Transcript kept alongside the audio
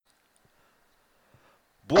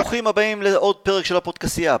ברוכים הבאים לעוד פרק של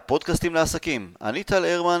הפודקסיה, פודקאסטים לעסקים. אני טל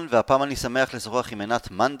הרמן, והפעם אני שמח לשוחח עם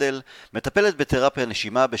עינת מנדל-מטפלת בתרפיית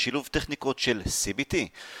נשימה בשילוב טכניקות של CBT.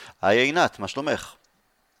 היי עינת, מה שלומך?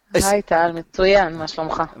 היי טל, מצוין, מה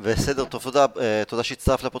שלומך? בסדר, טוב, תודה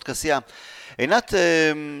שהצטרפת לפודקאסיה. עינת,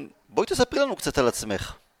 בואי תספרי לנו קצת על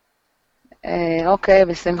עצמך. אוקיי,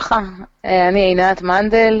 בשמחה. אני עינת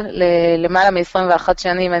מנדל, למעלה מ-21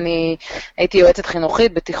 שנים אני הייתי יועצת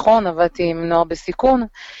חינוכית בתיכון, עבדתי עם נוער בסיכון,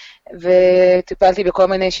 וטיפלתי בכל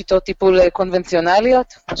מיני שיטות טיפול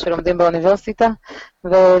קונבנציונליות שלומדים באוניברסיטה,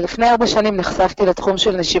 ולפני 4 שנים נחשפתי לתחום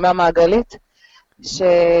של נשימה מעגלית,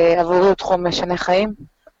 שעבורי הוא תחום משנה חיים.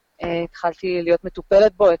 התחלתי להיות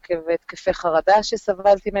מטופלת בו עקב התקפי חרדה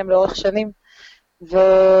שסבלתי מהם לאורך שנים,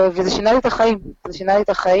 וזה שינה לי את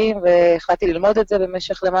החיים, והחלטתי ללמוד את זה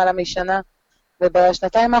במשך למעלה משנה,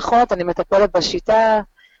 ובשנתיים האחרונות אני מטפלת בשיטה,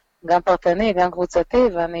 גם פרטני, גם קבוצתי,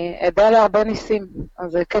 ואני עדה להרבה ניסים,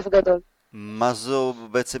 אז זה כיף גדול. מה זו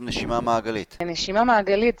בעצם נשימה מעגלית? נשימה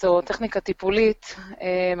מעגלית זו טכניקה טיפולית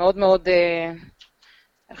מאוד מאוד,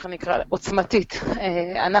 איך נקרא, עוצמתית.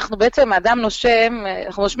 אנחנו בעצם, האדם נושם,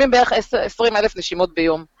 אנחנו נושמים בערך 20,000 נשימות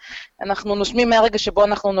ביום. אנחנו נושמים מהרגע שבו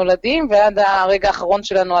אנחנו נולדים, ועד הרגע האחרון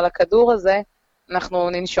שלנו על הכדור הזה, אנחנו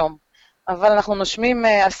ננשום. אבל אנחנו נושמים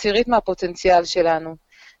 1/10 מהפוטנציאל שלנו.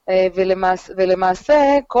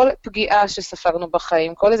 ולמעשה, כל פגיעה שספגנו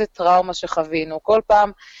בחיים, כל איזה טראומה שחווינו, כל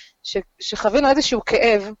פעם שחווינו איזשהו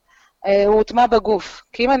כאב, הוא הוטמע בגוף.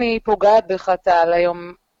 כי אם אני פוגעת בך טל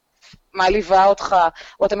היום, מעליבה אותך,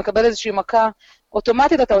 או אתה מקבל איזושהי מכה,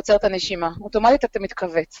 אוטומטית אתה עוצר את הנשימה, אוטומטית אתה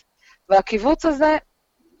מתכווץ. והקיבוץ הזה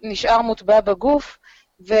נשאר מוטבע בגוף,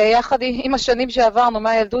 ויחד עם השנים שעברנו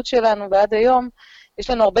מהילדות שלנו ועד היום, יש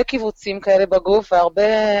לנו הרבה קיבוצים כאלה בגוף, והרבה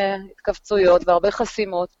התכווצויות והרבה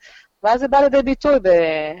חסימות, ואז זה בא לידי ביטוי,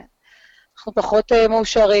 אנחנו פחות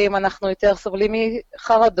מאושרים, אנחנו יותר סובלים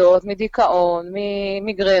מחרדות, מדיכאון,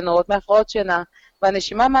 ממיגרנות, מהפרעות שינה,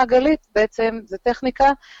 והנשימה מעגלית בעצם זה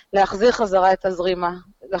טכניקה להחזיר חזרה את הזרימה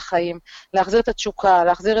לחיים, להחזיר את התשוקה,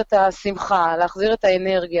 להחזיר את השמחה, להחזיר את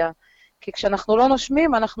האנרגיה, כי כשאנחנו לא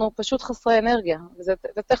נושמים אנחנו פשוט חסרי אנרגיה, וזו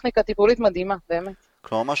טכניקה טיפולית מדהימה, באמת.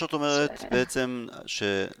 כלומר, מה שאת אומרת בעצם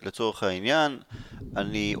שלצורך העניין,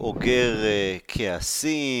 אני אוגר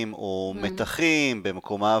כעסים או מתחים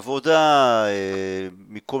במקום העבודה,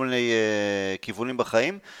 מכל מיני כיוונים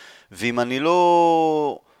בחיים, ואם אני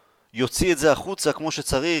לא יוציא את זה החוצה כמו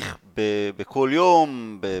שצריך בכל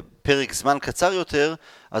יום, בפרק זמן קצר יותר,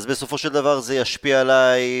 אז בסופו של דבר זה ישפיע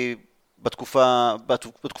עליי בתקופה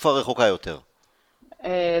רחוקה יותר.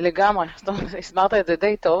 לגמרי, הסברת את זה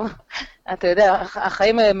די טוב. אתה יודע,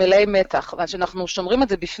 החיים מלאי מתח, וכשאנחנו שומרים את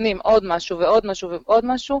זה בפנים עוד משהו ועוד משהו ועוד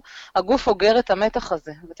משהו, הגוף אוגר את המתח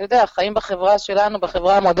הזה. ואתה יודע, החיים בחברה שלנו,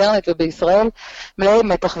 בחברה המודרנית ובישראל, מלאי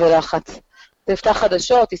מתח ולחץ. תפתח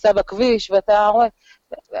חדשות, תיסע בכביש, ואתה רואה,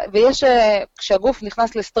 ויש, כשהגוף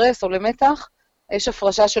נכנס לסטרס או למתח, יש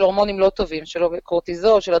הפרשה של הורמונים לא טובים, של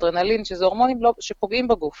קורטיזול, של אדרנלין, שזה הורמונים שפוגעים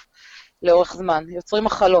בגוף לאורך זמן, יוצרים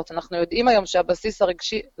מחלות. אנחנו יודעים היום שהבסיס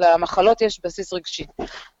הרגשי, למחלות יש בסיס רגשי,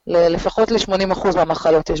 לפחות ל-80%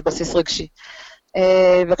 מהמחלות יש בסיס רגשי.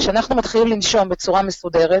 וכשאנחנו מתחילים לנשום בצורה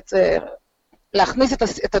מסודרת, להכניס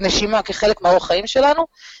את הנשימה כחלק מהאורח חיים שלנו,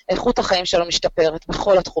 איכות החיים שלנו משתפרת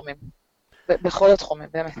בכל התחומים. בכל התחומים,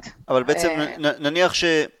 באמת. אבל בעצם נניח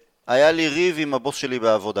שהיה לי ריב עם הבוס שלי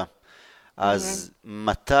בעבודה. אז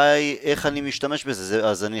מתי, איך אני משתמש בזה?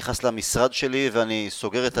 אז אני נכנס למשרד שלי ואני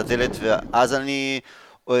סוגר את הדלת ואז אני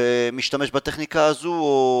משתמש בטכניקה הזו,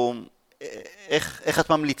 או איך את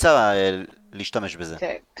ממליצה להשתמש בזה?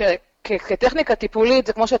 כטכניקה טיפולית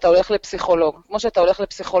זה כמו שאתה הולך לפסיכולוג. כמו שאתה הולך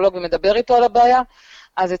לפסיכולוג ומדבר איתו על הבעיה,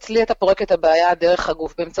 אז אצלי אתה פורק את הבעיה דרך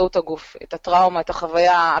הגוף, באמצעות הגוף, את הטראומה, את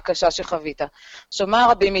החוויה הקשה שחווית. עכשיו, מה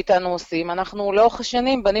רבים מאיתנו עושים? אנחנו לאורך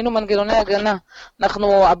השנים בנינו מנגנוני הגנה.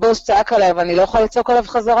 הבוס צעק עליי, ואני לא יכולה לצעוק עליו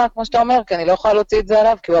חזרה, כמו שאתה אומר, כי אני לא יכולה להוציא את זה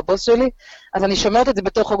עליו, כי הוא הבוס שלי, אז אני שומרת את זה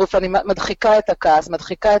בתוך הגוף, אני מדחיקה את הכעס,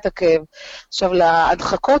 מדחיקה את הכאב. עכשיו,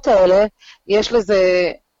 להדחקות האלה, יש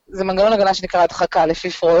לזה, זה מנגנון הגנה שנקרא הדחקה, לפי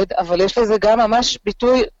פרויד, אבל יש לזה גם ממש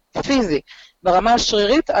ביטוי פיזי. ברמה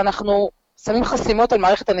השרירית, אנחנו שמים חסימות על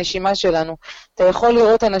מערכת הנשימה שלנו. אתה יכול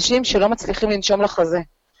לראות אנשים שלא מצליחים לנשום לחזה.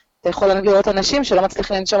 אתה יכול לראות אנשים שלא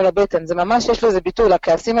מצליחים לנשום לבטן. זה ממש יש לזה ביטוי,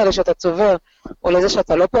 לכעסים האלה שאתה צובר, או לזה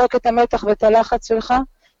שאתה לא פורק את המתח ואת הלחץ שלך,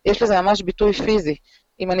 יש לזה ממש ביטוי פיזי.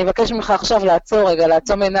 אם אני אבקש ממך עכשיו לעצור רגע,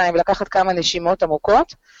 לעצום עיניים, לקחת כמה נשימות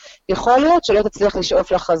עמוקות, יכול להיות שלא תצליח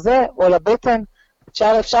לשאוף לחזה או לבטן,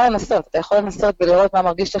 אפשר לנסות, אתה יכול לנסות ולראות מה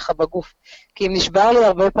מרגיש לך בגוף. כי אם נשבר לי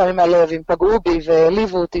הרבה פעמים הלב, אם פגעו בי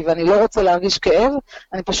והעליבו אותי ואני לא רוצה להרגיש כאב,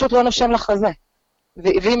 אני פשוט לא נושם לחזה.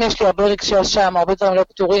 ואם יש לי הרבה רגשי אשם, הרבה דברים לא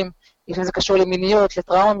פתורים, לפעמים זה קשור למיניות,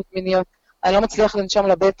 לטראומה מיניות, אני לא מצליח לנשום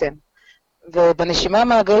לבטן. ובנשימה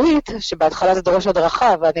המעגלית, שבהתחלה זה דורש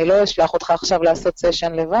הדרכה, ואני לא אשלח אותך עכשיו לעשות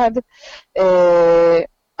סשן לבד,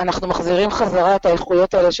 אנחנו מחזירים חזרה את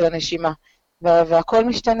האיכויות האלה של הנשימה, והכל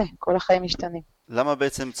משתנה, כל החיים משתנים. למה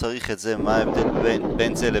בעצם צריך את זה? מה ההבדל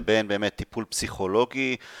בין זה לבין באמת טיפול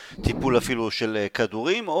פסיכולוגי, טיפול אפילו של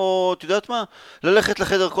כדורים, או את יודעת מה? ללכת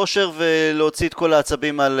לחדר כושר ולהוציא את כל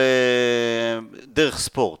העצבים על דרך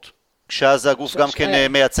ספורט. כשאז הגוף גם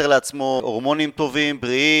כן מייצר לעצמו הורמונים טובים,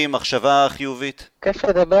 בריאים, מחשבה חיובית. כיף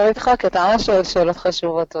לדבר איתך, כי אתה ממש שואל שאלות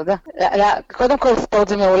חשובות, תודה. קודם כל ספורט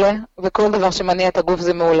זה מעולה, וכל דבר שמניע את הגוף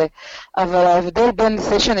זה מעולה. אבל ההבדל בין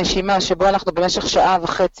סשן נשימה, שבו אנחנו במשך שעה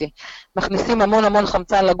וחצי, מכניסים המון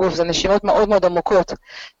חמצן לגוף, זה נשימות מאוד מאוד עמוקות,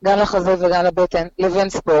 גם לחזה וגם לבטן, לבין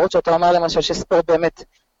ספורט, שאתה אומר למשל שספורט באמת,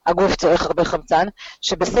 הגוף צריך הרבה חמצן,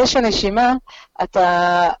 שבסשן נשימה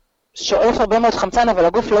אתה שואף הרבה מאוד חמצן, אבל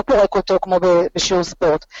הגוף לא פורק אותו כמו בשיעור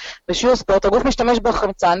ספורט. בשיעור ספורט הגוף משתמש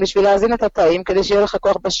בחמצן בשביל להזין את התאים, כדי שיהיה לך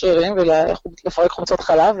כוח בשרירים ולפרק חומצות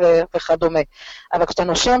חלב וכדומה. אבל כשאתה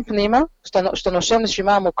נושם פנימה, כשאתה נושם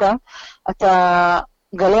נשימה עמוקה, אתה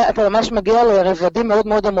ממש מגיע לרבדים מאוד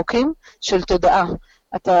מאוד עמוקים של תודעה.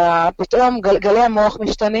 אתה פתאום, גלי המוח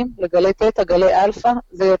משתנים, לגלי תטא, גלי אלפא,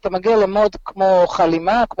 אתה מגיע למוד כמו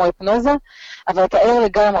חלימה, כמו היפנוזה, אבל אתה ער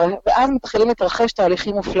לגמרי, ואז מתחילים להתרחש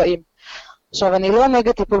תהליכים מופלאים. עכשיו, אני לא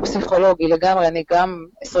נגד טיפול פסיכולוגי לגמרי, אני גם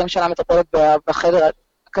 20 שנה מטפלת בחדר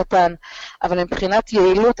הקטן, אבל מבחינת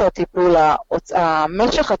יעילות הטיפול,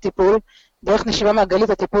 משך הטיפול, דרך נשימה מעגלית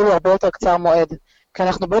הטיפול הוא הרבה יותר קצר מועד, כי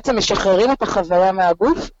אנחנו בעצם משחררים את החוויה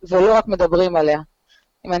מהגוף, ולא רק מדברים עליה.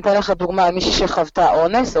 אם אני אתן לך דוגמה על מישהי שחוותה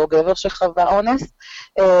אונס, או גבר שחווה אונס,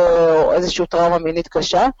 או איזושהי טראומה מינית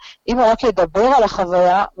קשה, אם הוא רק ידבר על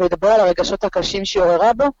החוויה, וידבר על הרגשות הקשים שהיא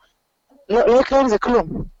עוררה בו, לא יקרה עם זה כלום.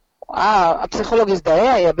 הפסיכולוג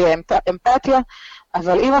יזדהה, יביע אמפתיה,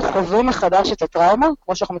 אבל אם הוא חווה מחדש את הטראומה,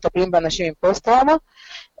 כמו שאנחנו מטפלים באנשים עם פוסט-טראומה,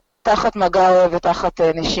 תחת מגע ותחת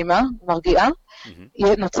נשימה, מרגיעה,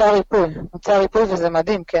 נוצר ריפוי וזה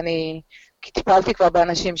מדהים, כי טיפלתי כבר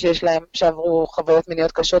באנשים שעברו חוויות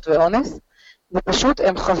מיניות קשות ואונס, ופשוט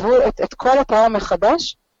הם חוו את כל הטראומה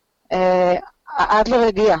מחדש, עד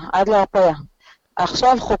לרגיעה, עד להרפאיה.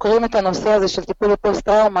 עכשיו חוקרים את הנושא הזה של טיפול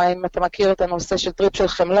בפוסט-טראומה, אם אתה מכיר את הנושא של טריפ של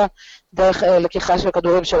חמלה, דרך לקיחה של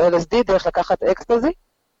כדורים של LSD, דרך לקחת אקסטזי.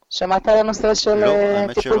 שמעת על הנושא של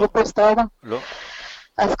טיפול בפוסט-טראומה? לא.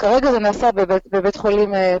 אז כרגע זה נעשה בבית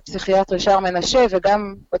חולים פסיכיאטרי שער מנשה,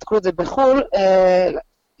 וגם בדקו את זה בחול,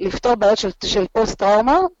 לפתור בעיות של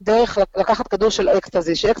פוסט-טראומה, דרך לקחת כדור של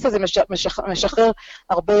אקסטזי, שאקסטזי משחרר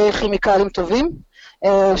הרבה כימיקלים טובים,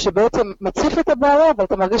 שבעצם מציף את הבעיה, אבל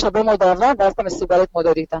אתה מרגיש הרבה מאוד אהבה, ואז אתה מסוגל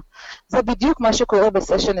להתמודד איתה. זה בדיוק מה שקורה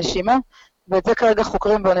בסשן נשימה, ואת זה כרגע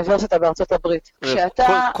חוקרים באוניברסיטה בארצות הברית.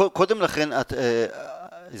 קודם לכן, את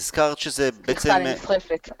הזכרת שזה בעצם... סליחה, אני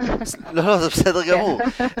נסחפת. לא, זה בסדר גמור.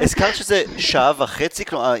 הזכרת שזה שעה וחצי,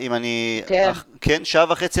 כלומר, אם אני... כן,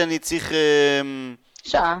 שעה וחצי אני צריך...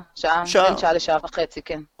 שעה, בין שעה לשעה וחצי,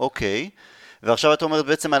 כן. אוקיי, ועכשיו את אומרת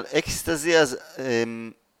בעצם על אקסטזי, אז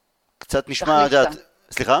קצת נשמע...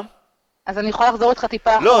 סליחה? אז אני יכולה לחזור איתך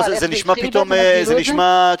טיפה אחורה. לא, זה נשמע פתאום, זה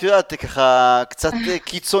נשמע, את יודעת, ככה קצת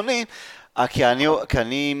קיצוני, כי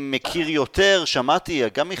אני מכיר יותר, שמעתי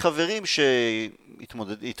גם מחברים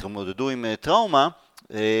שהתמודדו עם טראומה,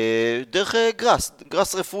 דרך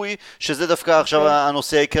גרס רפואי, שזה דווקא עכשיו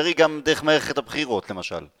הנושא העיקרי, גם דרך מערכת הבחירות,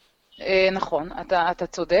 למשל. נכון, אתה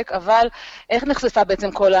צודק, אבל איך נחשפה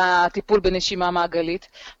בעצם כל הטיפול בנשימה מעגלית?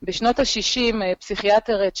 בשנות ה-60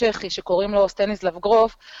 פסיכיאטר צ'כי שקוראים לו סטניסלב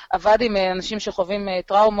גרוף עבד עם אנשים שחווים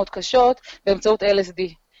טראומות קשות באמצעות LSD.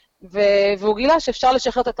 והוא גילה שאפשר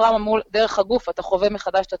לשחרר את הטראומה דרך הגוף, אתה חווה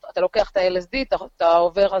מחדש, אתה לוקח את ה-LSD, אתה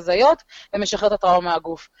עובר הזיות ומשחרר את הטראומה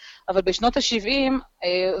מהגוף. אבל בשנות ה-70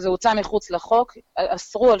 זה הוצא מחוץ לחוק,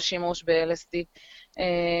 אסרו על שימוש ב-LSD.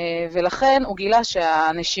 ולכן הוא גילה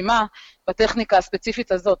שהנשימה בטכניקה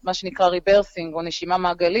הספציפית הזאת, מה שנקרא ריברסינג או נשימה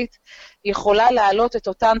מעגלית, יכולה להעלות את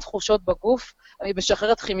אותן תחושות בגוף, היא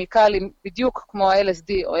משחררת כימיקלים בדיוק כמו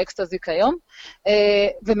ה-LSD או אקסטזי כיום,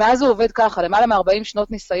 ומאז הוא עובד ככה, למעלה מ-40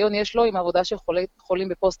 שנות ניסיון יש לו עם עבודה של חולים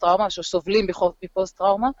בפוסט-טראומה, שסובלים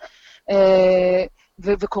בפוסט-טראומה,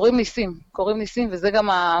 וקוראים ניסים, וזה גם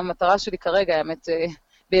המטרה שלי כרגע, האמת,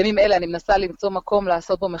 בימים אלה אני מנסה למצוא מקום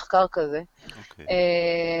לעשות בו מחקר כזה.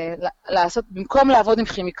 לעשות, במקום לעבוד עם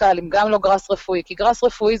כימיקלים, גם לא גרס רפואי, כי גרס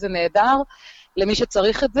רפואי זה נהדר, למי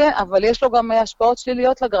שצריך את זה, אבל יש לו גם השפעות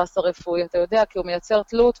שליליות לגרס הרפואי, אתה יודע, כי הוא מייצר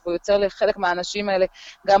תלות, והוא יוצר לחלק מהאנשים האלה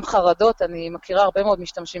גם חרדות, אני מכירה הרבה מאוד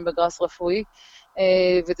משתמשים בגרס רפואי,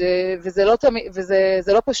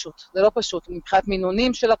 וזה לא פשוט, זה לא פשוט, מבחינת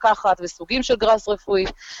מינונים של לקחת וסוגים של גרס רפואי,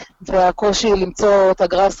 והקושי למצוא את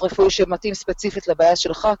הגרס רפואי שמתאים ספציפית לבעיה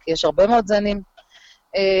שלך, כי יש הרבה מאוד זנים.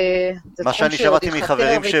 מה שאני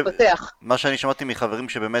שמעתי מחברים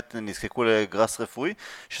שבאמת נזקקו לגרס רפואי,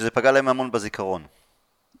 שזה פגע להם המון בזיכרון.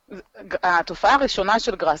 התופעה הראשונה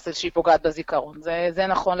של גרס זה שהיא פוגעת בזיכרון, זה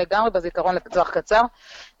נכון לגמרי, בזיכרון לטווח קצר,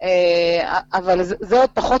 אבל זה עוד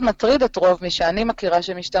פחות מטריד את רוב מי שאני מכירה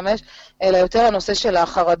שמשתמש, אלא יותר הנושא של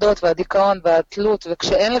החרדות והדיכאון והתלות,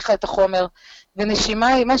 וכשאין לך את החומר, ונשימה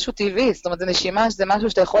היא משהו טבעי, זאת אומרת, נשימה זה משהו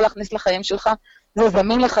שאתה יכול להכניס לחיים שלך, זה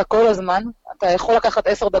זמין לך כל הזמן, אתה יכול לקחת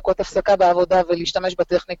 10 דקות הפסקה בעבודה ולהשתמש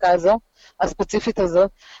בטכניקה הזו, הספציפית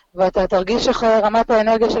הזאת, ואתה תרגיש איך רמת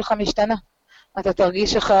האנרגיה שלך משתנה. אתה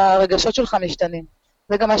תרגיש איך הרגשות שלך משתנים.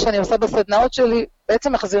 זה גם מה שאני עושה בסדנאות שלי,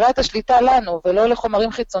 בעצם מחזירה את השליטה לנו, ולא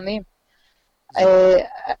לחומרים חיצוניים.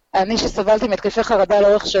 אני שסבלתי מתקפי חרדה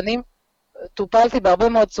לאורך שנים, טופלתי בהרבה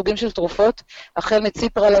מאוד סוגים של תרופות, החל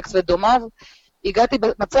מציפרלקס ודומיו,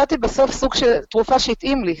 מצאתי בסוף סוג של תרופה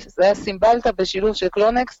שהתאים לי, זה היה סימבלטה בשילוב של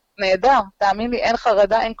קלונקס, נהדר, תאמין לי, אין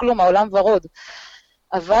חרדה, אין כלום, העולם ורוד.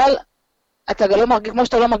 אבל אתה גם לא מרגיש, כמו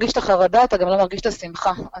שאתה לא מרגיש את החרדה, אתה גם לא מרגיש את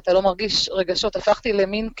השמחה, אתה לא מרגיש רגשות, הפכתי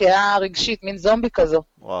למין קאה רגשית, מין זומבי כזו.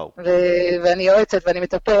 וואו. ואני יועצת ואני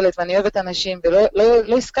מטפלת ואני אוהבת אנשים,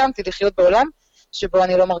 ולא הסכמתי לחיות בעולם שבו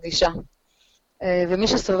אני לא מרגישה. ומי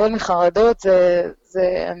שסובל מחרדות,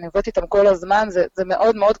 אני עובדת איתם כל הזמן, זה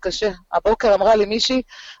מאוד מאוד קשה. הבוקר אמרה לי מישהי,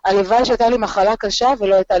 הלוואי שהייתה לי מחלה קשה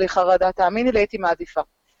ולא הייתה לי חרדה, תאמיני לי, הייתי מעדיפה.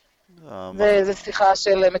 זו שיחה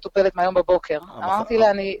של מטופלת מהיום בבוקר. אמרתי לה,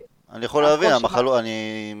 אני יכול להבין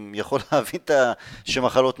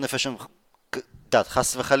שמחלות נפש,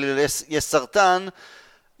 חס וחלילה יש סרטן,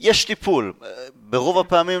 יש טיפול. ברוב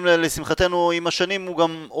הפעמים, לשמחתנו, עם השנים הוא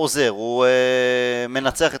גם עוזר, הוא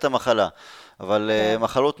מנצח את המחלה. אבל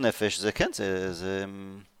מחלות נפש, זה כן,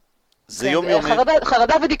 זה יום יומי.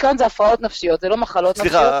 חרדה ודיכאון זה הפרעות נפשיות, זה לא מחלות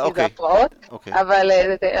נפשיות, זה הפרעות.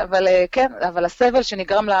 אבל הסבל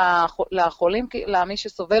שנגרם לחולים, למי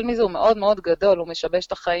שסובל מזה, הוא מאוד מאוד גדול, הוא משבש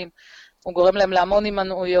את החיים, הוא גורם להם להמון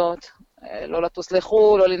הימנעויות, לא לטוס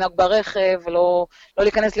לחו"ל, לא לנהוג ברכב, לא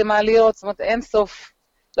להיכנס למעליות, זאת אומרת, אין סוף,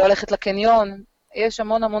 לא ללכת לקניון, יש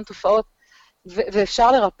המון המון תופעות,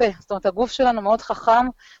 ואפשר לרפא, זאת אומרת, הגוף שלנו מאוד חכם,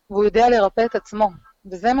 והוא יודע לרפא את עצמו,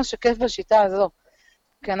 וזה מה שכיף בשיטה הזו,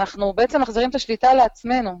 כי אנחנו בעצם מחזירים את השליטה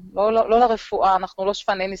לעצמנו, לא לרפואה, אנחנו לא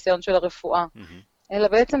שפני ניסיון של הרפואה, אלא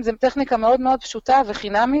בעצם זו טכניקה מאוד מאוד פשוטה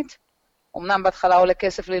וחינמית, אמנם בהתחלה עולה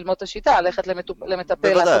כסף ללמוד את השיטה, ללכת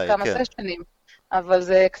למטפל, לעשות כמה סשנים, אבל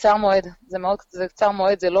זה קצר מועד, זה קצר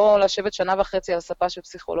מועד, זה לא לשבת 1.5 שנה על ספה של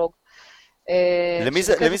פסיכולוג.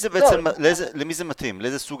 למי זה מתאים?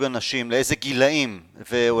 לאיזה סוג אנשים? לאיזה גילאים?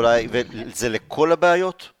 וזה לכל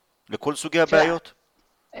הבעיות? לכל סוגי הבעיות?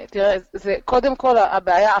 תראה, זה קודם כל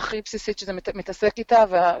הבעיה הכי בסיסית שזה מתעסק איתה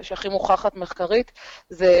והכי מוכחת מחקרית,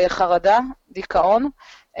 זה חרדה, דיכאון,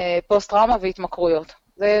 פוסט-טראומה והתמכרויות.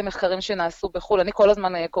 זה מחקרים שנעשו בחו"ל, אני כל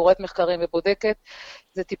הזמן קוראת מחקרים ובודקת,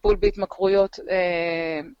 זה טיפול בהתמכרויות,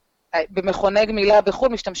 במכוני גמילה בחו"ל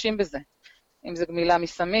משתמשים בזה. אם זה גמילה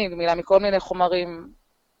מסמים, גמילה מכל מיני חומרים,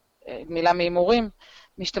 גמילה מהימורים,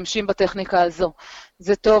 משתמשים בטכניקה הזו.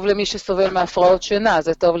 זה טוב למי שסובל מהפרעות שינה,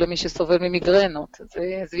 זה טוב למי שסובל ממיגרנות,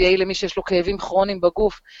 זה יעיל למי שיש לו כאבים כרוניים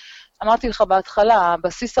בגוף. אמרתי לך בהתחלה,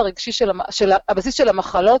 הבסיס של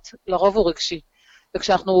המחלות לרוב הוא רגשי.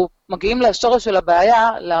 וכשאנחנו מגיעים לשורש של הבעיה,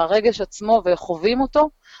 לרגש עצמו וחווים אותו,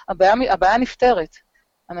 הבעיה נפתרת.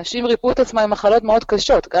 אנשים ריפו את עצמם עם מחלות מאוד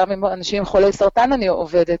קשות, גם עם אנשים חולי סרטן אני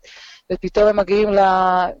עובדת, ופתאום הם מגיעים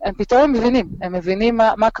פתאום הם מבינים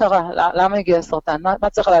מה קרה, למה הגיע הסרטן, מה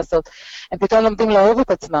צריך לעשות. הם פתאום לומדים לאהוב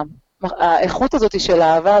את עצמם. האיכות הזאת של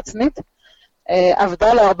האהבה עצמית,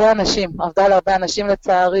 עבדה להרבה אנשים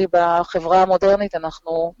לצערי בחברה המודרנית,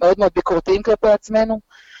 אנחנו מאוד מאוד ביקורתיים כלפי עצמנו,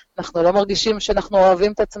 אנחנו לא מרגישים שאנחנו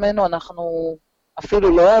אוהבים את עצמנו, אנחנו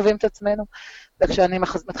אפילו לא אוהבים את עצמנו, וכשאני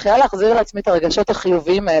מתחילה להחזיר לעצמי את הרגשות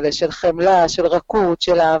החיוביים האלה, של חמלה, של רכות,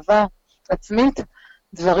 של אהבה עצמית,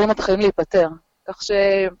 דברים מתחילים להיפטר. כך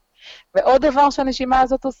ועוד דבר שהנשימה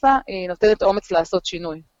הזאת עושה, היא נותנת אומץ לעשות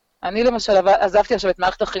שינוי. אני למשל עזבתי עכשיו את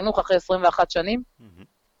מערכת החינוך אחרי 21 שנים,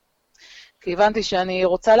 כי הבנתי שאני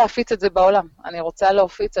רוצה להפיץ את זה בעולם. אני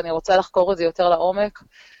רוצה לחקור את זה יותר לעומק,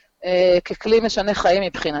 ככלי משנה חיים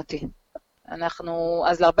מבחינתי.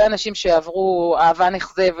 אז להרבה אנשים שעברו אהבה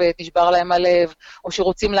נכזבת, נשבר להם הלב, או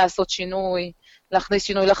שרוצים לעשות שינוי, להכניס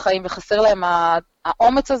שינוי לחיים, וחסר להם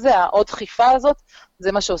האומץ הזה, העוד דחיפה הזאת,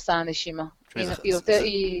 זה מה שעושה הנשימה.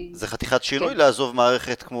 זה חתיכת שינוי לעזוב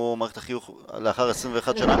מערכת כמו מערכת החיוך לאחר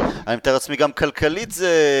 21 שנה. אני מתאר לעצמי גם כלכלית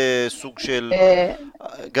זה סוג של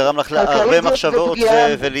גרם לך הרבה מחשבות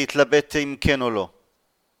ולהתלבט אם כן או לא.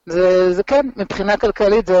 זה כן, מבחינה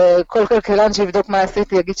כלכלית, כל כלכלן שיבדוק מה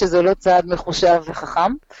עשיתי יגיד שזה לא צעד מחושב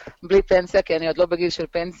וחכם, בלי פנסיה, כי אני עוד לא בגיל של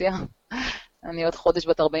פנסיה. אני עוד חודש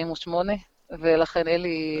בת 48, ולכן אין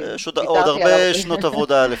לי... עוד הרבה שנות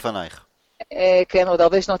עבודה לפנייך. כן, עוד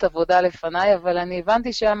הרבה שנות עבודה לפניי, אבל אני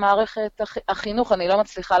הבנתי שהמערכת החינוך, אני לא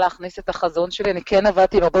מצליחה להכניס את החזון שלי, אני כן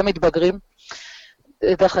עבדתי עם הרבה מתבגרים.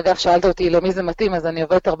 דרך אגב, שאלת אותי למי זה מתאים, אז אני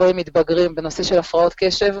עובדת הרבה עם מתבגרים בנושא של הפרעות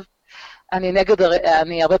קשב.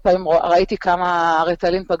 אני הרבה פעמים ראיתי כמה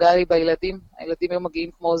הרטלין פגע לי בילדים. הילדים היו מגיעים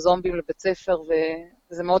כמו זומבים לבית ספר,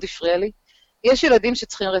 וזה מאוד הפריע לי. יש ילדים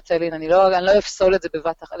שצריכים רטלין, אני לא אפסול את זה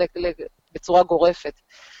בצורה גורפת.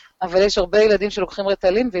 אבל יש הרבה ילדים שלוקחים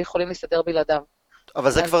רטלין ויכולים להסתדר בלעדיו.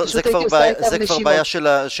 אבל זה כבר בעיה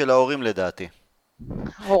של ההורים לדעתי.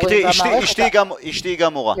 אשתי היא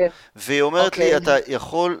גם מורה, והיא אומרת לי, אתה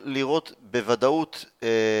יכול לראות בוודאות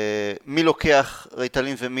מי לוקח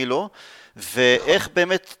רטלין ומי לא, ואיך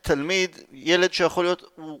באמת תלמיד, ילד שיכול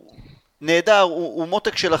להיות, נהדר, הוא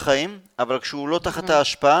מותק של החיים, אבל כשהוא לא תחת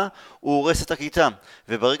ההשפעה, הוא הורס את הכיתה,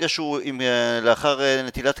 וברגע שהוא לאחר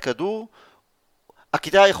נטילת כדור,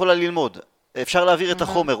 הכיתה יכולה ללמוד, אפשר להעביר את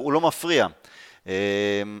החומר, הוא לא מפריע.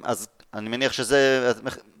 אז אני מניח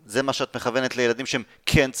שזה מה שאת מכוונת לילדים שהם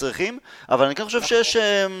כן צריכים, אבל אני כן חושב שיש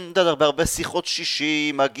הרבה שיחות שישי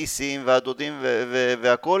עם הגיסים והדודים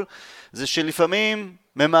והכל, זה שלפעמים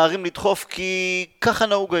ממהרים לדחוף כי ככה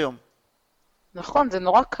נהוג היום. נכון, זה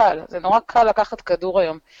נורא קל לקחת כדור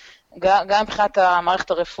היום. גם מבחינת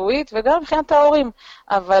המערכת הרפואית וגם מבחינת ההורים,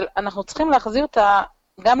 אבל אנחנו צריכים להחזיר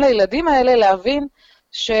גם לילדים האלה להבין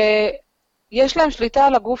שיש להם שליטה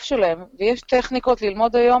על הגוף שלהם, ויש טכניקות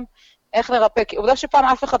ללמוד היום איך לרפא. עובדה שפעם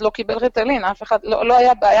אף אחד לא קיבל רטלין, אף אחד, לא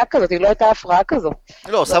היה בעיה כזאת, לא הייתה הפרעה כזו.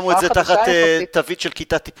 לא, שמו את זה תחת תווית של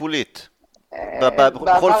כיתה טיפולית.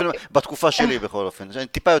 בכל אופן, בתקופה שלי בכל אופן, אני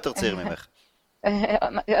טיפה יותר צעיר ממך.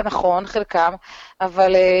 נכון, חלקם,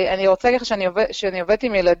 אבל אני רוצה להגיד לך שאני עובדת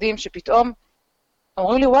עם ילדים שפתאום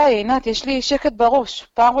אומרים לי, וואי, עינת, יש לי שקט בראש.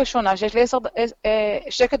 פעם ראשונה שיש לי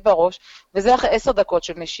שקט בראש, וזה אחרי 10 דקות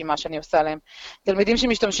של נשימה שאני עושה להם. תלמידים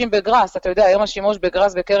שמשתמשים בגרס, אתה יודע, היום השימוש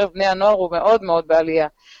בגרס בקרב בני הנוער הוא מאוד מאוד בעלייה.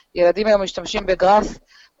 ילדים היום משתמשים בגרס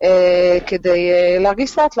כדי להרגיש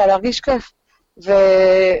סטלה, להרגיש כיף.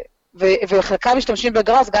 וחלקם משתמשים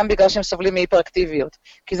בגרס גם בגלל שהם סובלים מהיפראקטיביות,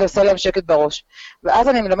 כי זה עושה להם שקט בראש. ואז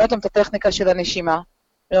אני מלמדת להם את הטכניקה של הנשימה,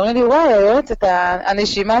 ואומרים לי, וואי, היועצת,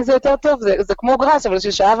 הנשימה זה יותר טוב, זה כמו גרס, אבל זה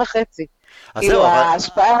 1.5 שעות. כאילו,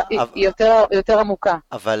 ההשפעה היא יותר עמוקה.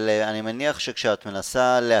 אבל אני מניח שכשאת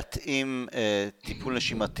מנסה להתאים טיפול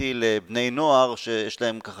נשימתי לבני נוער, שיש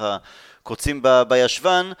להם ככה קוצים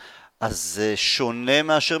בישבן, אז זה שונה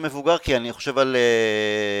מאשר מבוגר, כי אני חושב על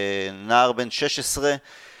נער בן 16,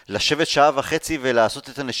 לשבת 1.5 שעות ולעשות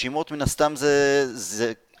את הנשימות, מן הסתם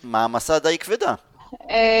זה מעמסה די כבדה.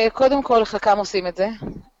 קודם כל, חלקם עושים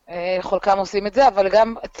את זה, אבל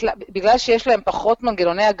גם בגלל שיש להם פחות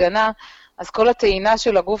מנגנוני הגנה, אז כל הטעינה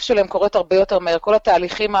של הגוף שלהם קורית הרבה יותר מהר, כל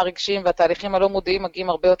התהליכים הרגשיים והתהליכים הלא מודעים מגיעים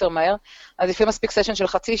הרבה יותר מהר, אז לפעמים מספיק סשן של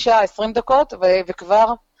 0.5 שעה, 20 דקות, וכבר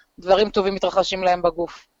דברים טובים מתרחשים להם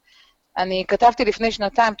בגוף. אני כתבתי לפני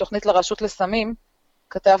 2 תוכנית לרשות לסמים,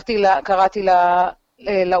 קראתי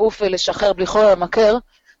לעוף ולשחרר בלי חומר ממכר,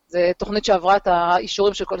 זו תוכנית שעברה את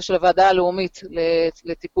האישורים של הוועדה הלאומית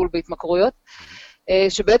לטיפול בהתמכרויות,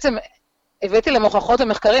 שבעצם הבאתי למוכחות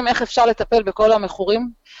ומחקרים איך אפשר לטפל בכל המכורים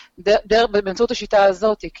באמצעות השיטה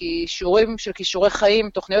הזאת, כי שיעורים של כישורי חיים,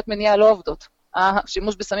 תוכניות מניעה לא עובדות.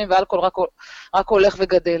 השימוש בסמים ואלכוהול רק הולך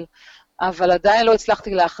וגדל. אבל עדיין לא הצלחתי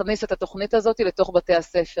להכניס את התוכנית הזאת לתוך בתי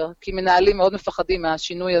הספר, כי מנהלים מאוד מפחדים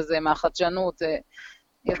מהשינוי הזה, מהחדשנות.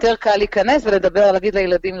 יותר קל להיכנס ולדבר, להגיד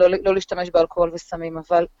לילדים לא להשתמש באלכוהול וסמים,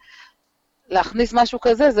 אבל להכניס משהו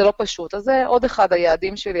כזה זה לא פשוט. אז זה עוד אחד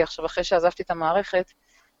היעדים שלי עכשיו, אחרי שעזבתי את המערכת,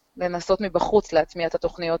 לנסות מבחוץ להטמיע את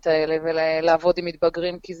התוכניות האלה ולעבוד עם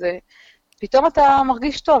מתבגרים, כי זה, פתאום אתה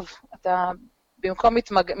מרגיש טוב, אתה במקום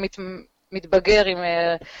מתבגר עם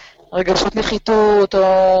רגשות נחיתות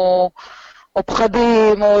או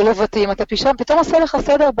פחדים או לבטים, אתה פתאום עושה לך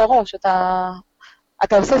סדר בראש,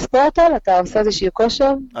 אתה עושה ספורטל? אתה עושה איזושהי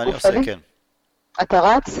כושר? אני עושה, כן. אתה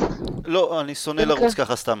רץ? לא, אני שונא לרוץ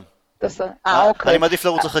ככה סתם. אוקיי. אני מעדיף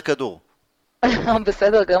לרוץ אחרי כדור.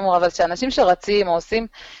 בסדר גמור, אבל שאנשים שרצים או עושים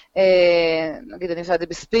נגיד אני עושה את זה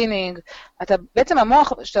בספינינג, אתה בעצם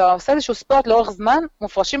המוח, כשאתה עושה איזשהו ספורט לאורך זמן,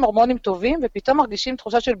 מופרשים הורמונים טובים, ופתאום מרגישים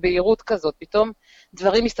תחושה של בהירות כזאת, פתאום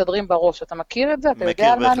דברים מסתדרים בראש. אתה מכיר את זה? אתה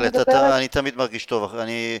יודע על מה אני מדברת? אני תמיד מרגיש טוב.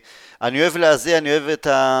 אני אוהב להזיע, אני אוהב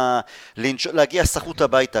להגיע סחוט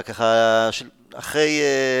הביתה, ככה אחרי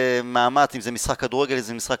מאמץ, אם זה משחק כדורגל, אם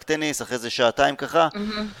זה משחק טניס, אחרי זה שעתיים ככה,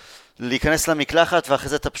 להיכנס למקלחת, ואחרי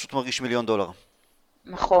זה אתה פשוט מרגיש $1,000,000.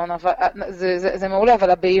 נכון, אבל זה מעולה, אבל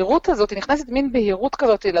הבהירות הזאת, היא נכנסת מין בהירות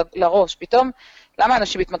כזאת לראש. פתאום, למה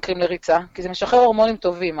אנשים מתמכרים לריצה? כי זה משחרר הורמונים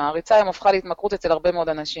טובים. הריצה הם הופכה להתמכרות אצל הרבה מאוד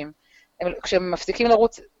אנשים. כשהם מפסיקים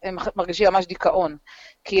לרוץ, הם מרגישים ממש דיכאון.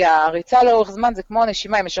 כי הריצה לאורך זמן זה כמו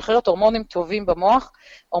הנשימה, היא משחררת הורמונים טובים במוח,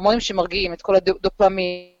 הורמונים שמרגיעים את כל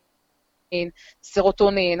הדופמין,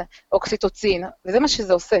 סרוטונין, אוקסיטוצין, וזה מה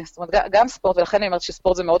שזה עושה. זאת אומרת, גם ספורט, ולכן אני אומרת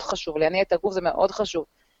שספורט זה מאוד חשוב, להניע את הגוף זה מאוד חשוב.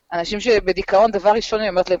 אנשים שבדיכאון, דבר ראשון, אני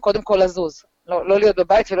אומרת להם, קודם כל לזוז, לא להיות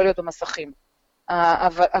בבית ולא להיות במסכים.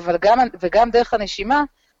 וגם דרך הנשימה,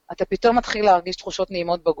 אתה פתאום מתחיל להרגיש תחושות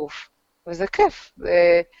נעימות בגוף. וזה כיף,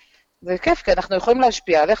 זה כיף, כי אנחנו יכולים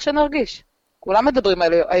להשפיע על איך שנרגיש. כולם מדברים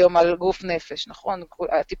היום על גוף נפש, נכון?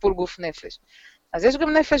 טיפול גוף נפש. אז יש גם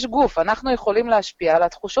נפש גוף, אנחנו יכולים להשפיע על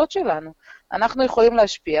התחושות שלנו, אנחנו יכולים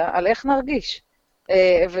להשפיע על איך נרגיש.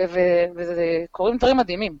 וקורים דברים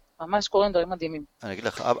מדהימים, ממש קורים דברים מדהימים. אני אגיד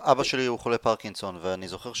לך, אבא שלי הוא חולה פרקינסון, ואני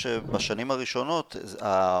זוכר שבשנים הראשונות,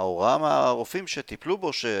 ההוראה מהרופאים שטיפלו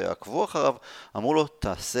בו, שעקבו אחריו, אמרו לו,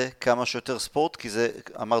 תעשה כמה שיותר ספורט, כי זה,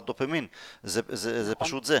 אמר דופמין, זה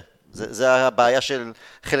פשוט זה. זה הבעיה של,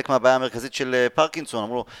 חלק מהבעיה המרכזית של פרקינסון,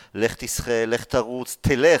 אמרו לו, לך תשחה, לך תרוץ,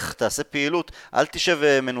 תלך, תעשה פעילות, אל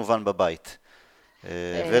תשב מנוון בבית,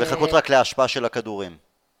 ולחכות רק להשפעה של הכדורים.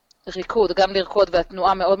 ריקוד, גם לרקוד,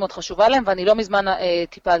 והתנועה מאוד מאוד חשובה להם, ואני לא מזמן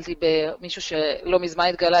טיפלתי במישהו שלא מזמן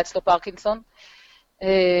התגלה אצלו פרקינסון,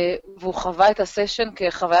 והוא חווה את הסשן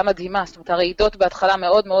כחוויה מדהימה, זאת אומרת, הרעידות בהתחלה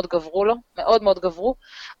מאוד מאוד גברו לו, מאוד מאוד גברו,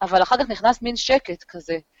 אבל אחר כך נכנס מין שקט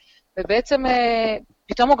כזה, ובעצם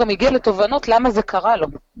פתאום הוא גם הגיע לתובנות למה זה קרה לו,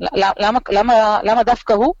 למה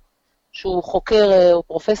דווקא הוא, שהוא חוקר, הוא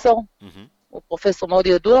פרופסור, הוא פרופסור מאוד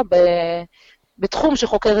ידוע בתחום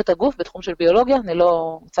שחוקר את הגוף, בתחום של ביולוגיה, אני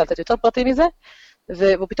לא רוצה לתת יותר פרטים מזה,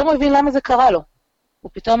 ופתאום הוא הבין למה זה קרה לו.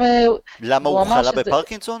 הוא פתאום... למה הוא חלה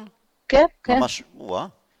בפרקינסון? כן, כן. ממש, וואה.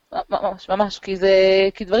 ממש,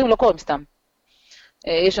 כי דברים לא קורים סתם.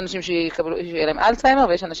 יש אנשים שיהיה להם אלצהיימר,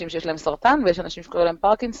 ויש אנשים שיש להם סרטן, ויש אנשים שקוראים להם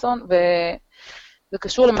פרקינסון, וזה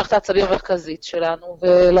קשור למערכת העצבים המרכזית שלנו,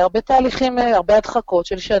 ולהרבה תהליכים, הרבה הדחקות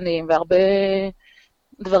של שנים, והרבה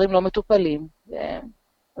דברים לא מטופלים.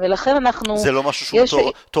 ולכן אנחנו... זה לא משהו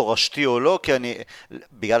שהוא תורשתי או לא, כי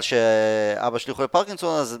בגלל שאבא שלי חולה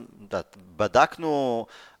פרקינסון, אז בדקנו,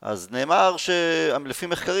 אז נאמר שלפי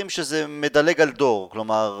מחקרים שזה מדלג על דור,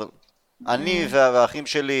 כלומר, אני והאחים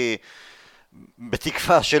שלי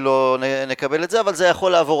בתקווה שלא נקבל את זה, אבל זה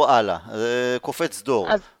יכול לעבור הלאה, זה קופץ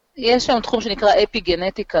דור. אז יש שם תחום שנקרא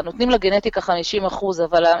אפי-גנטיקה, נותנים לגנטיקה 50%,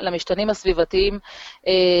 אבל למשתנים הסביבתיים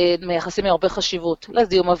מייחסים הרבה חשיבות,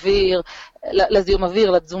 לזיהום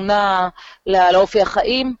אוויר, לתזונה, לאופי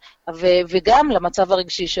החיים, וגם למצב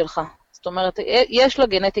הרגשי שלך. זאת אומרת, יש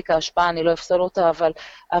לגנטיקה השפעה, אני לא אפסל אותה,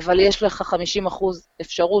 אבל יש לך 50%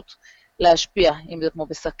 אפשרות להשפיע, אם זה כמו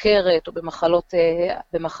בסכרת או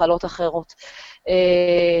במחלות אחרות,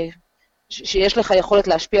 שיש לך יכולת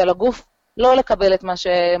להשפיע על הגוף, לא לקבל את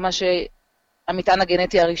מה שהמטען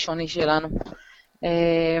הגנטי הראשוני שלנו.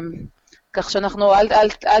 כך שאנחנו,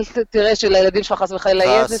 אל תראה שלילדים שלך חס וחלילה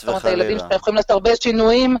יהיה זה, זאת אומרת, הילדים שלך יכולים לעשות הרבה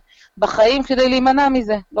שינויים בחיים כדי להימנע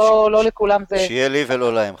מזה, לא לכולם זה... שיהיה לי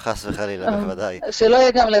ולא להם, חס וחלילה, בוודאי. שלא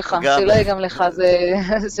יהיה גם לך, שלא יהיה גם לך,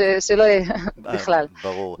 שלא יהיה בכלל.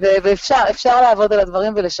 ברור. ואפשר לעבוד על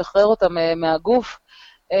הדברים ולשחרר אותם מהגוף.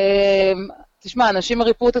 תשמע, אנשים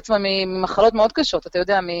ריפאו את עצמם ממחלות מאוד קשות, אתה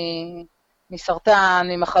יודע, מסרטן,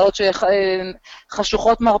 ממחלות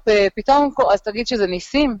חשוכות מרפא, פתאום, אז תגיד שזה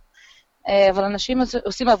ניסים, אבל אנשים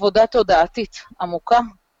עושים עבודה תודעתית עמוקה,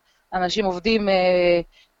 אנשים עובדים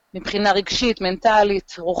מבחינה רגשית,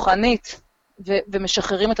 מנטלית, רוחנית,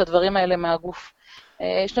 ומשחררים את הדברים האלה מהגוף.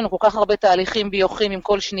 יש לנו כל כך הרבה תהליכים ביוכימיים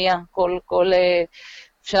כל שנייה,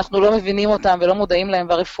 שאנחנו לא מבינים אותם ולא מודעים להם,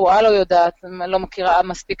 והרפואה לא יודעת, לא מכירה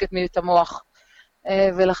מספיק את המוח.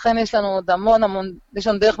 ולכן יש לנו עוד המון, יש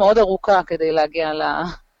לנו דרך מאוד ארוכה כדי להגיע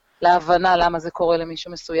להבנה למה זה קורה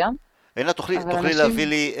למישהו מסוים. עינת, תוכלי להביא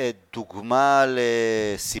לי דוגמה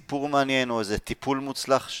לסיפור מעניין או איזה טיפול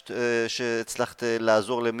מוצלח שהצלחת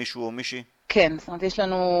לעזור למישהו או מישהי? כן, זאת אומרת, יש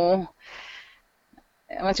לנו...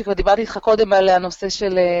 האמת שכבר דיברתי איתך קודם על הנושא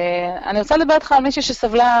של... אני רוצה לדבר איתך על מישהי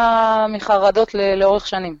שסבלה מחרדות לאורך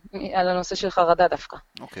שנים, על הנושא של חרדה דווקא.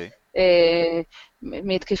 אוקיי.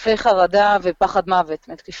 מהתקפי חרדה ופחד מוות,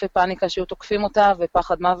 מהתקפי פאניקה שהיו תוקפים אותה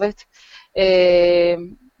ופחד מוות.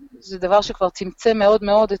 זה דבר שכבר צמצם מאוד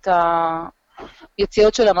מאוד את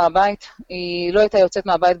היציאות שלה מהבית. היא לא הייתה יוצאת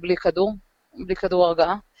מהבית בלי כדור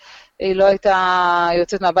הרגעה. היא לא הייתה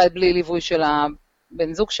יוצאת מהבית בלי ליווי של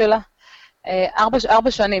הבן זוג שלה.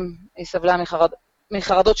 4 שנים היא סבלה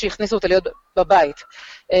מחרדות שהכניסו אותה להיות בבית,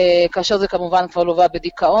 כאשר זה כמובן כבר לווה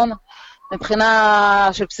בדיכאון. מבחינה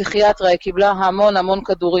של פסיכיאטריה היא קיבלה המון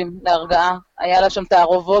כדורים להרגעה, היה לה שם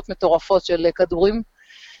תערובות מטורפות של כדורים.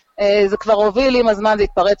 זה כבר הוביל עם הזמן, זה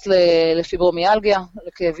התפרץ לפיברומיאלגיה,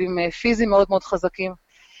 לכאבים פיזיים מאוד מאוד חזקים,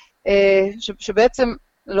 שבעצם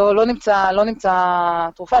לא נמצא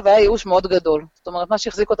תרופה, והיה ייאוש מאוד גדול. זאת אומרת, מה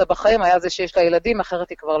שהחזיק אותה בחיים היה זה שיש לה ילדים, אחרת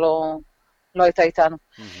היא כבר לא הייתה איתנו.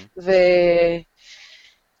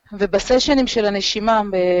 ובסשנים של הנשימה,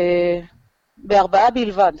 בארבעה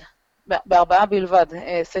בלבד,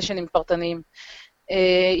 סשנים פרטניים,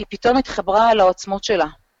 היא פתאום התחברה לעוצמות שלה.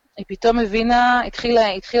 היא פתאום הבינה, התחילה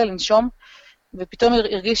לנשום, ופתאום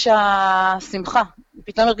הרגישה שמחה.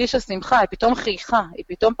 היא פתאום חייכה, היא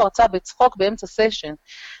פתאום פרצה בצחוק באמצע סשן,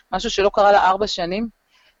 משהו שלא קרה לה 4 שנים,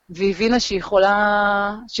 והיא הבינה שיכול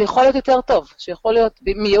להיות יותר טוב, שיכול להיות,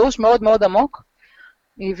 מייאוש מאוד מאוד עמוק,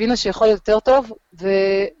 היא הבינה שיכול להיות יותר טוב,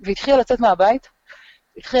 והתחילה לצאת מהבית.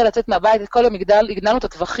 את כל יום הגדלנו את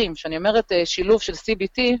הטווחים, שאני אומרת שילוב של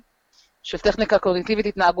CBT, של טכניקה קוגניטיבית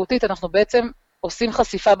התנהגותית, אנחנו בעצם עושים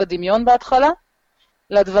חשיפה בדמיון בהתחלה,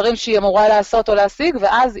 לדברים שהיא אמורה לעשות או להשיג,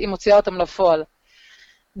 ואז היא מוציאה אותם לפועל.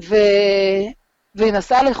 והיא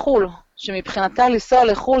נסעה לחול, שמבחינתה לנסוע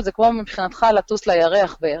לחול, זה כמו מבחינתך לטוס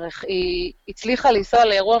לירח בערך. היא הצליחה לנסוע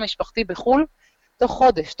לאירוע משפחתי בחול, תוך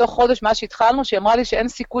חודש מאז שהתחלנו, שהיא אמרה לי שאין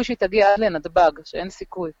סיכוי שהיא תגיע עד לנתב"ג, שאין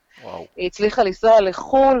סיכוי. וואו. היא הצליחה לנסוע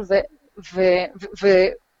לחול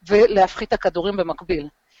ולהפחית את הכדורים במקביל.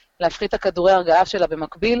 להפחית את הכדורי הרגעה שלה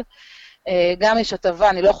במקביל. גם יש הטבה,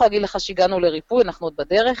 אני לא יכולה להגיד לך שהגענו לריפוי, אנחנו עוד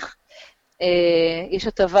בדרך. יש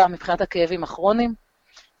הטבה מבחינת הכאבים הכרוניים,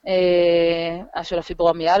 של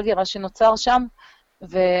הפיברומיאלגיה, מה שנוצר שם,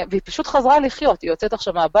 והיא פשוט חזרה לחיות. היא יוצאת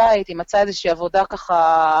עכשיו מהבית, היא מצאה איזושהי עבודה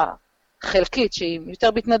ככה חלקית, שהיא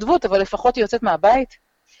יותר בהתנדבות, אבל לפחות היא יוצאת מהבית,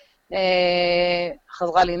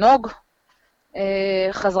 חזרה לנהוג,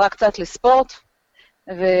 חזרה קצת לספורט,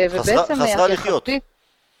 ובעצם... חזרה לחיות.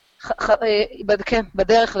 כן,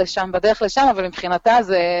 בדרך לשם, אבל מבחינתה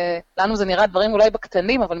לנו זה נראה דברים אולי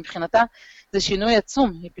בקטנים, אבל מבחינתה זה שינוי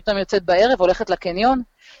עצום. היא פתאום יוצאת בערב, הולכת לקניון,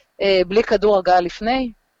 בלי כדור הרגעה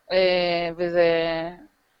לפני,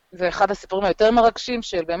 וזה אחד הסיפורים היותר מרגשים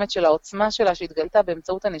באמת של העוצמה שלה שהתגלתה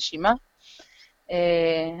באמצעות הנשימה.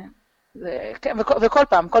 וכל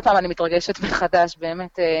פעם אני מתרגשת מחדש,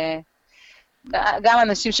 באמת. גם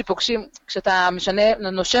אנשים שפוגשים, כשאתה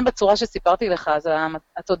נושם בצורה שסיפרתי לך, אז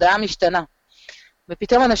התודעה משתנה.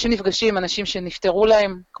 ופתאום אנשים נפגשים, אנשים שנפטרו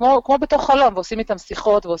להם, כמו בתוך חלום, ועושים איתם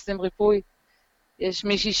שיחות ועושים ריפוי. יש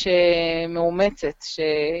מישהי שמאומצת,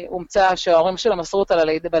 שהומצא, שההורים שלה מסרו אותה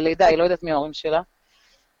בלידה, היא לא יודעת מי ההורים שלה.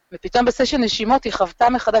 ופתאום בסשן נשימות היא חוותה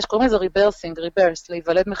מחדש, קוראים לזה ריברס,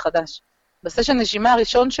 להיוולד מחדש. בסשן נשימה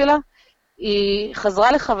הראשון שלה, היא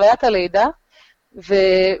חזרה לחוויית הלידה,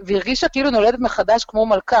 והרגישה כאילו נולדת מחדש כמו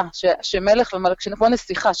מלכה, כמו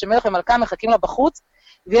נסיכה, שמלך ומלכה מחכים לה בחוץ,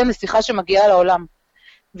 והיא הנסיכה שמגיעה לעולם.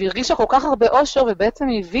 והרגישה כל כך הרבה אושר, ובעצם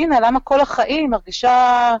היא הבינה למה כל החיים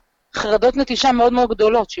מרגישה חרדות נטישה מאוד מאוד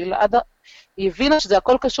גדולות, היא הבינה שזה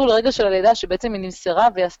הכל קשור לרגע של הלידה, שבעצם היא נמסרה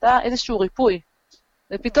והיא עשתה איזשהו ריפוי.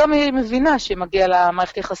 ופתאום היא מבינה שהיא מגיעה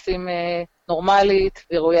למערכת יחסים נורמלית,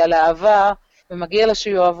 וראויה לאהבה, ומגיעה לה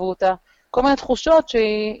שיאהבו אותה. כל מיני תחושות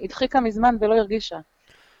שהיא הדחיקה מזמן ולא הרגישה.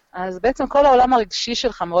 אז בעצם כל העולם הרגשי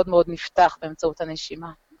שלך מאוד מאוד נפתח באמצעות הנשימה.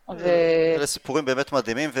 אלה סיפורים באמת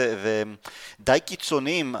מדהימים ודי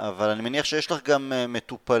קיצוניים, אבל אני מניח שיש לך גם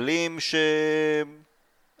מטופלים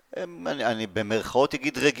אני במרכאות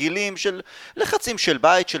אגיד רגילים, של לחצים של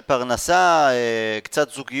בית, של פרנסה, קצת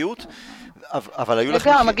זוגיות, אבל היו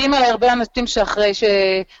לכם... מגיעים אליי הרבה אנשים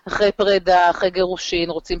שאחרי פרידה, אחרי גירושין,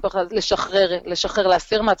 רוצים לשחרר,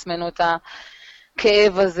 להסיר מעצמנו את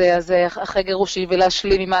הכאב הזה, אז אחרי גירושין,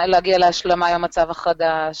 ולהגיע להשלמה עם המצב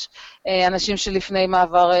החדש. אנשים שלפני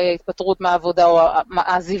מעבר התפטרות מהעבודה, או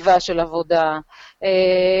העזיבה של עבודה.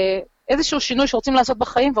 איזשהו שינוי שרוצים לעשות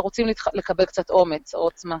בחיים, ורוצים לקבל קצת אומץ או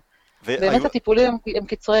עוצמה. באמת הטיפולים הם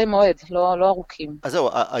קצרי מועד, לא ארוכים. אז זהו,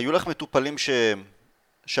 היו לך מטופלים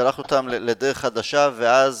שלח אותם לדרך חדשה,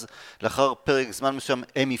 ואז לאחר פרק זמן מסוים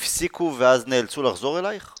הם הפסיקו, ואז נאלצו לחזור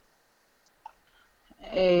אלייך?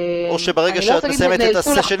 או שברגע שאת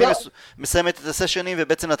מסיימת את הסשנים,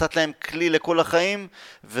 ובעצם נתת להם כלי לכל החיים,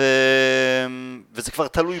 וזה כבר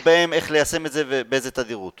תלוי בהם איך ליישם את זה ובאיזה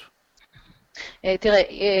תדירות? תראה,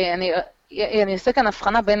 אני אעשה כאן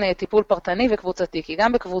הבחנה בין טיפול פרטני וקבוצתי, כי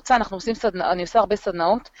גם בקבוצה אני עושה הרבה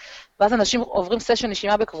סדנאות, ואז אנשים עוברים סשן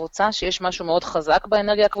נשימה בקבוצה, שיש משהו מאוד חזק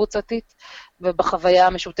באנרגיה הקבוצתית, ובחוויה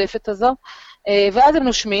המשותפת הזו, ואז הם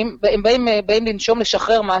נושמים, הם באים לנשום,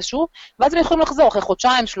 לשחרר משהו, ואז הם יכולים לחזור אחרי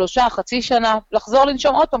חודשיים, 3, חצי שנה, לחזור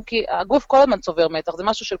לנשום עוד פעם, כי הגוף כל הזמן צובר מתח, זה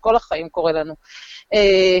משהו של כל החיים קורה לנו.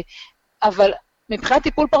 אבל מבחינת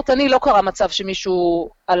טיפול פרטני לא קרה מצב שמישהו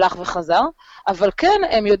הלך וחזר, אבל כן,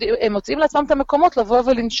 הם מוצאים לעצמם את המקומות לבוא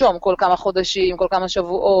ולנשום כל כמה חודשים, כל כמה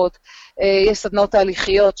שבועות, יש סדנאות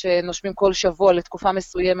תהליכיות שנושמים כל שבוע לתקופה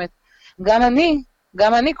מסוימת.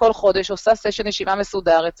 גם אני כל חודש עושה סשן נשימה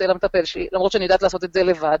מסודר אצל המטפל שלי, למרות שאני יודעת לעשות את זה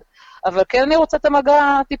לבד, אבל כן אני רוצה את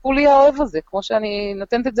המגע הטיפולי האוהב הזה, כמו שאני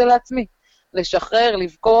נותנת את זה לעצמי, לשחרר,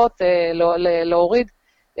 לבכות,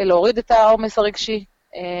 להוריד את העומס הרגשי.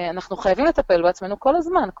 אנחנו חייבים לטפל בעצמנו כל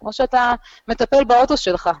הזמן, כמו שאתה מטפל באוטו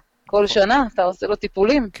שלך. כל שנה אתה עושה לו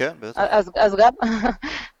טיפולים. כן, בטח. אז גם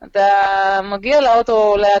אתה מגיע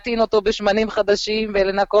לאוטו להטעין אותו בשמנים חדשים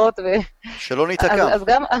ולנקות. שלא ניתקע. אז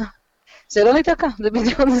גם, שלא ניתקע, זה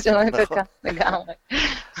בדיוק זה שלא ניתקע, לגמרי.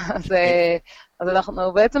 אז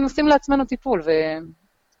אנחנו בעצם עושים לעצמנו טיפול,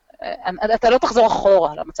 ואתה לא תחזור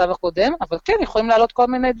אחורה למצב הקודם, אבל כן, יכולים לעלות כל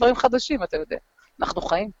מיני דברים חדשים, אתה יודע. אנחנו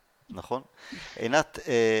חיים. נכון. עינת,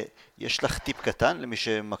 יש לך טיפ קטן למי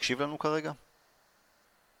שמקשיב לנו כרגע?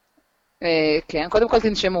 כן, קודם כל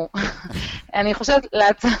תנשמו. אני חושבת,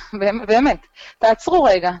 באמת, תעצרו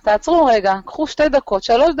רגע, קחו 2 דקות,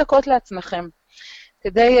 3 דקות לעצמכם,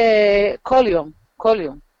 כדי כל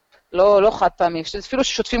יום, לא חד פעמי, אפילו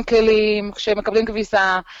ששוטפים כלים, כשמקבלים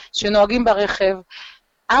כביסה, שנוהגים ברכב,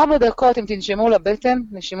 4 דקות אם תנשמו לבטן,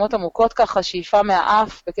 נשימות עמוקות ככה, שאיפה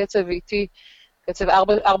מהאף, בקצב איטי, קצב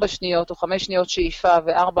 4 שניות או 5 שניות שאיפה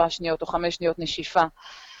ו4 שניות או 5 שניות נשיפה,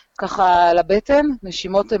 ככה לבטן,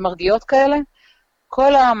 נשימות מרגיעות כאלה,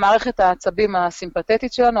 כל המערכת העצבים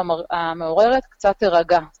הסימפתטית שלנו, המעוררת, קצת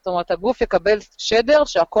תרגע. זאת אומרת, הגוף יקבל שדר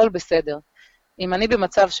שהכל בסדר. אם אני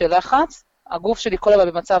במצב של לחץ, הגוף שלי כל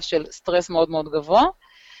הזמן במצב של סטרס מאוד מאוד גבוה,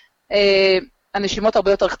 הנשימות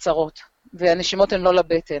הרבה יותר קצרות, והנשימות הן לא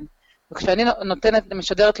לבטן. וכשאני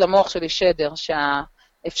משדרת למוח שלי שדר,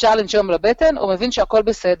 אפשר לנשום לבטן, הוא מבין שהכל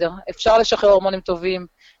בסדר, אפשר לשחרר הורמונים טובים,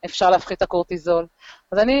 אפשר להפחית את הקורטיזול.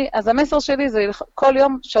 אז המסר שלי זה כל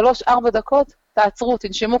יום 3-4 דקות, תעצרו,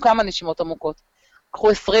 תנשמו כמה נשימות עמוקות. קחו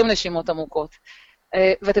 20 נשימות עמוקות,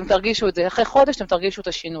 ואתם תרגישו את זה. אחרי חודש אתם תרגישו את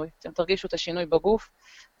השינוי. אתם תרגישו את השינוי בגוף,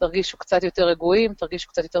 תרגישו קצת יותר רגועים, תרגישו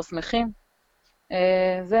קצת יותר שמחים.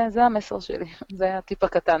 זה המסר שלי, זה הטיפ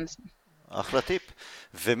הקטן. אחלה טיפ.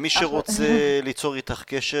 ומי שרוצה ליצור איתך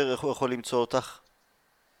קשר, איך הוא יכול למצוא אותך?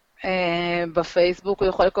 בפייסבוק,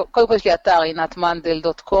 קודם כל יש לי אתר,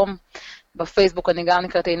 עינתמנדל.com, בפייסבוק אני גם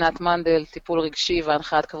נקראת עינת מנדל, טיפול רגשי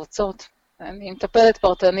והנחיית קבוצות. אני מטפלת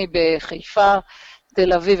פרטני בחיפה,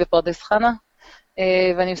 תל אביב ופרדס חנה,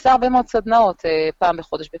 ואני עושה הרבה מאוד סדנאות, פעם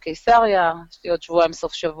בחודש בקיסריה, יש לי עוד שבועיים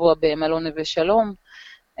סוף שבוע במלון נווה שלום,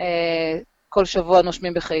 כל שבוע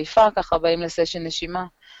נושמים בחיפה, ככה באים לסשן נשימה,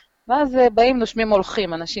 ואז באים נושמים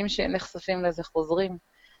הולכים, אנשים שנחשפים לזה חוזרים.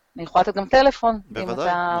 אני יכולה לתת גם טלפון, בוודאי, אם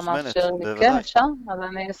אתה מוזמנת, מאפשר לי. בוודאי. כן, אפשר? אז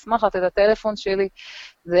אני אשמח לתת את הטלפון שלי,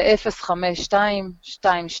 זה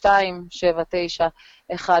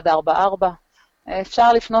 052-2279-144.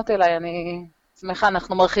 אפשר לפנות אליי, אני שמחה,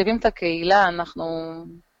 אנחנו מרחיבים את הקהילה,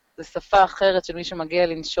 זה שפה אחרת של מי שמגיע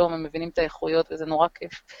לנשום, הם מבינים את האיכויות וזה נורא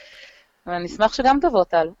כיף. ואני אשמח שגם תבוא,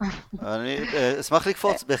 טל. אני אשמח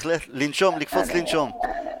לקפוץ, בהחלט, לקפוץ לנשום.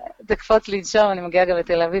 תקפוץ לנשום, אני מגיעה גם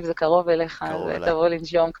לתל אביב, זה קרוב אליך, אז תבוא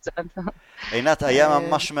לנשום קצת. עינת, היה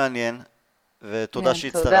ממש מעניין, ותודה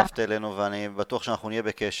שהצטרפת אלינו, ואני בטוח שאנחנו נהיה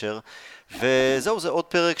בקשר. וזהו, זה עוד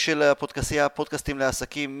פרק של הפודקסיה, פודקאסטים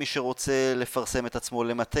לעסקים, מי שרוצה לפרסם את עצמו,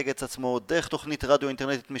 למתג את עצמו, דרך תוכנית רדיו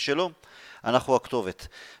אינטרנטית משלו, אנחנו הכתובת.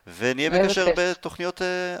 ונהיה בקשר בתוכניות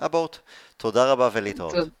הבאות. תודה רבה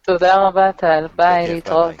ולהתראות. תודה רבה, טל. ביי,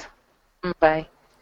 להתראות. ביי.